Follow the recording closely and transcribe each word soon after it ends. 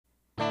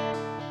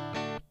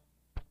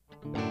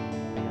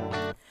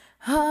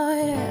Oh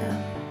yeah.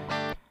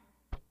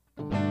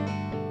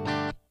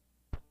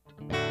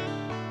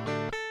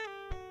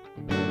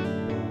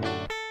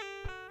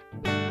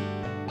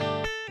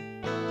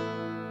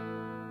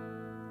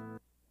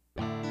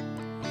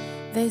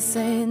 They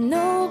say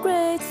no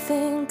great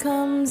thing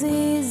comes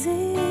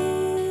easy.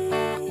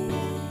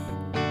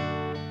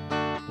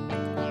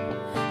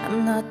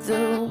 I'm not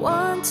the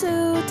one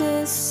to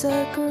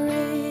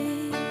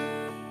disagree.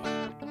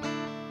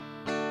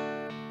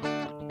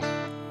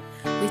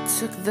 We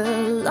took the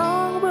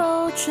long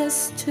road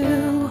just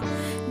to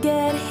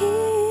get here.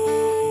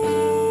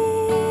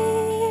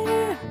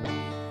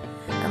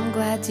 I'm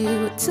glad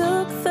you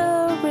took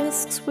the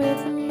risks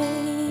with me.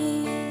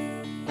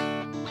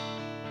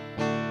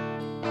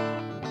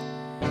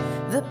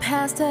 The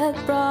past had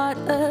brought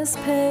us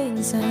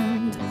pains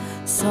and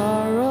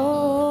sorrows,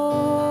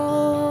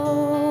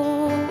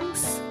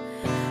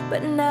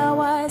 but now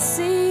I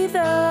see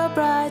the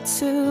bright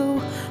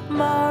tomorrows.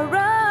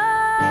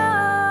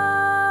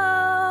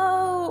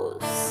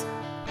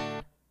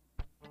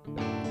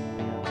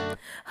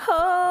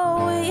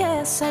 Oh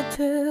yes, I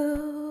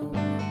do.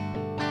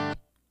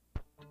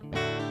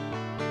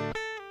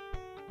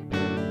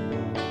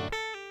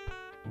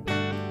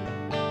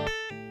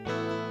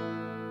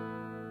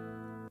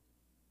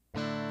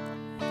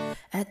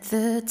 At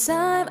the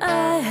time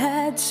I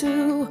had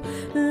to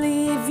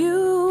leave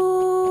you.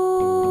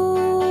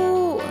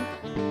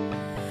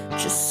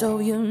 Just so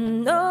you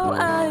know,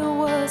 I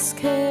was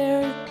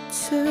scared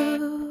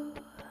too.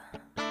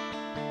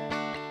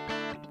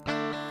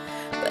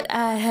 But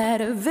I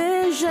had a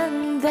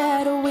vision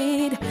that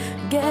we'd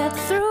get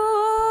through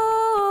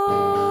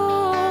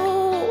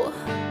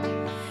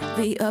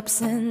the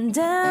ups and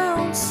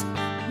downs,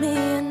 me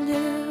and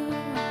you.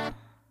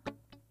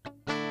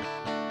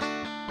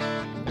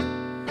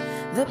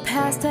 The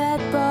past had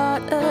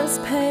brought us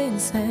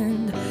pains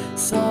and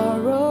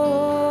sorrows,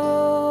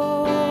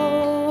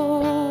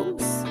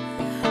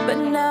 but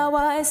now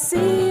I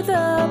see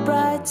the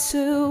bright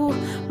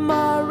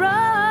tomorrows.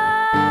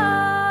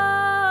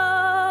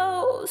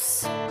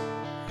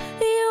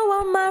 You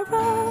are my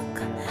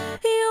rock,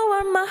 you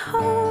are my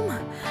home,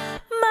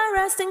 my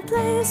resting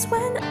place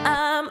when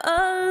I'm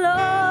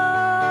alone.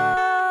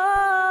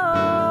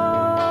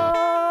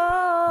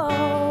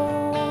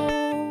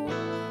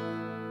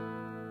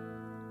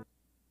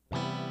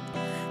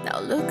 Now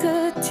look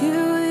at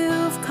you,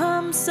 you've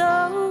come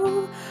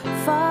so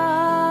far.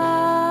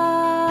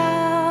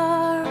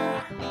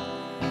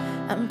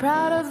 I'm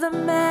proud of the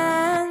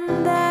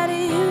man that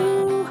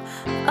you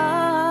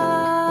are.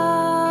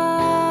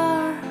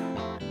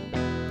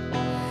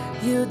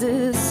 You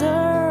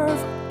deserve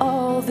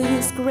all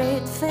these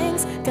great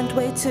things. Can't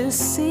wait to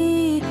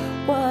see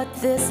what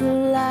this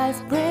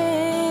life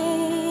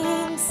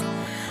brings.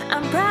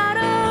 I'm proud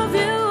of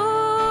you.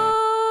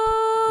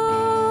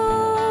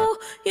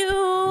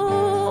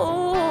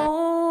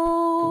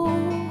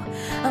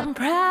 I'm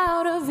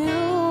proud of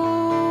you.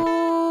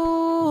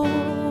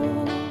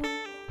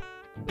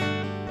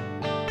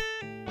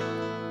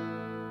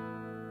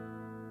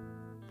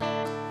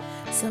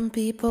 Some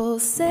people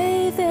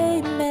say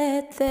they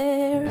met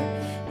their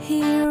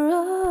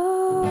heroes.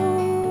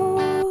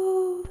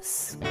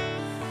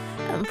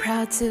 I'm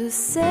proud to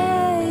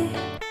say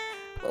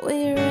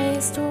we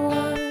raised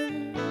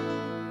one.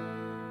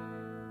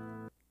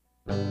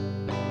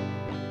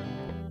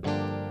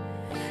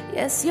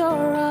 Yes,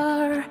 you're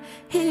our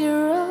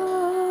hero.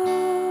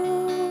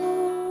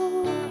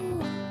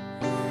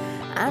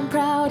 I'm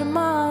proud of